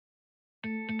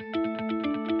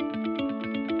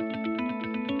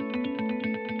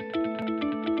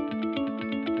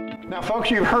Now,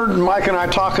 folks, you've heard Mike and I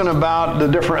talking about the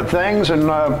different things, and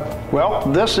well,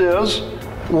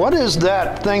 what is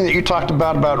that thing that you talked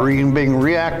about being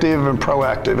reactive and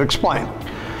proactive? Explain.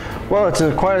 Well,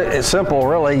 it's simple,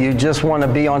 really. You just want to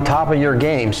be on top of your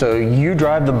game. So you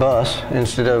drive the bus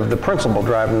instead of the principal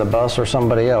driving the bus or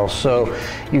somebody else. So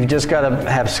you've just got to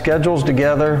have schedules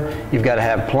together. You've got to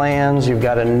have plans. You've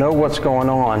got to know what's going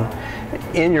on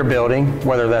in your building,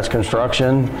 whether that's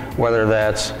construction, whether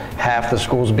that's half the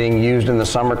schools being used in the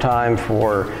summertime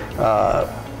for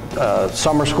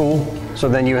summer school. So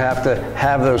then you have to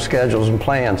have those schedules and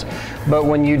plans. But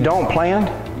when you don't plan,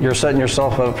 you're setting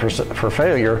yourself up for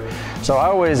failure. So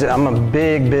I'm a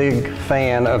big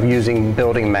fan of using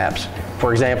building maps.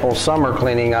 For example, summer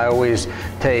cleaning, I always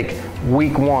take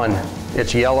week 1,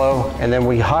 it's yellow, and then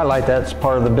we highlight that as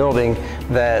part of the building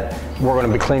that we're going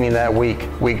to be cleaning that week.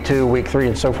 Week 2, week 3,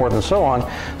 and so forth and so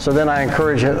on. So then I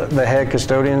encourage the head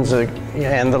custodians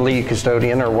and the lead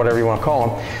custodian, or whatever you want to call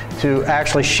them, to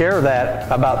actually share that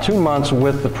about 2 months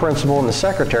with the principal and the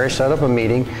secretary, set up a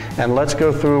meeting, and let's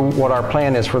go through what our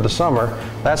plan is for the summer.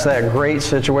 That's that great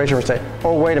situation where we say,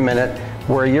 oh, wait a minute,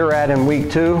 where you're at in week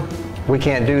 2, we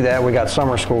can't do that. We got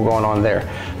summer school going on there.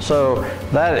 So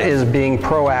that is being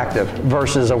proactive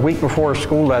versus a week before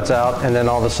school lets out, and then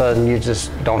all of a sudden you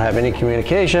just don't have any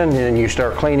communication, and then you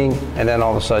start cleaning, and then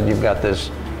all of a sudden you've got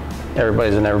this,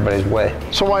 everybody's in everybody's way.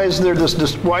 So why is there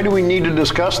this why do we need to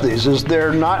discuss these? Is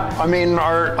there not,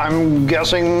 I'm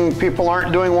guessing people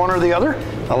aren't doing one or the other?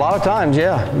 A lot of times,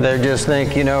 yeah. They just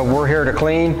think, we're here to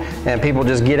clean, and people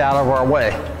just get out of our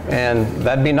way. And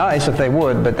that'd be nice if they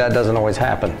would, but that doesn't always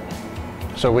happen.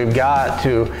 So we've got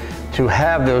to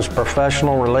have those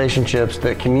professional relationships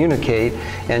that communicate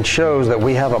and shows that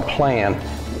we have a plan,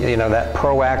 that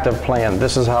proactive plan.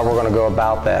 This is how we're going to go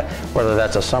about that, whether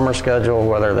that's a summer schedule,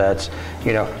 whether that's,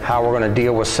 how we're going to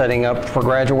deal with setting up for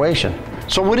graduation.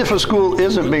 So what if a school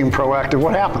isn't being proactive?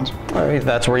 What happens?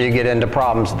 That's where you get into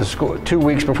problems. The school, 2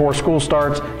 weeks before school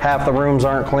starts, half the rooms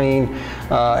aren't clean,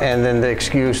 and then the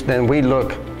excuse, then we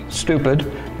look stupid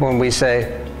when we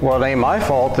say, well, it ain't my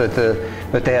fault that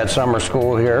they had summer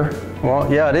school here.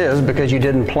 Well, yeah, it is, because you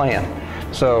didn't plan.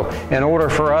 So in order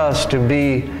for us to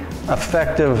be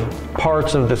effective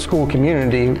parts of the school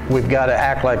community, we've got to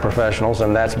act like professionals,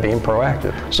 and that's being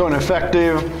proactive. So an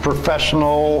effective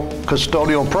professional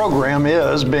custodial program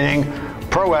is being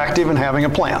proactive and having a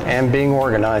plan. And being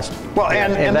organized. Well,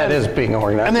 and that is being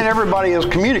organized. And then everybody is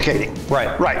communicating.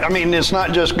 Right. Right. It's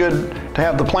not just good to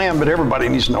have the plan, but everybody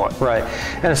needs to know it. Right.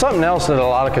 And something else that a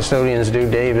lot of custodians do,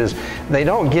 Dave, is they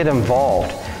don't get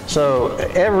involved. So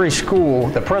every school,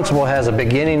 the principal has a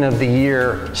beginning of the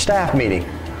year staff meeting.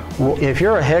 Well, if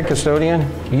you're a head custodian,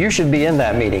 you should be in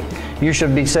that meeting. You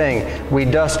should be saying, we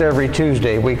dust every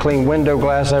Tuesday, we clean window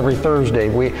glass every Thursday.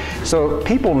 So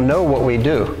people know what we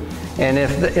do. And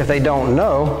if they don't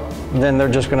know, then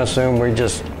they're just going to assume we're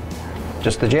just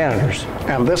the janitors.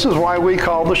 And this is why we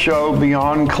call the show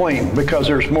Beyond Clean, because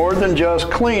there's more than just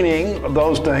cleaning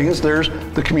those things, there's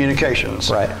the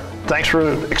communications. Right. Thanks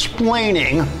for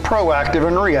explaining proactive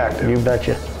and reactive. You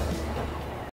betcha.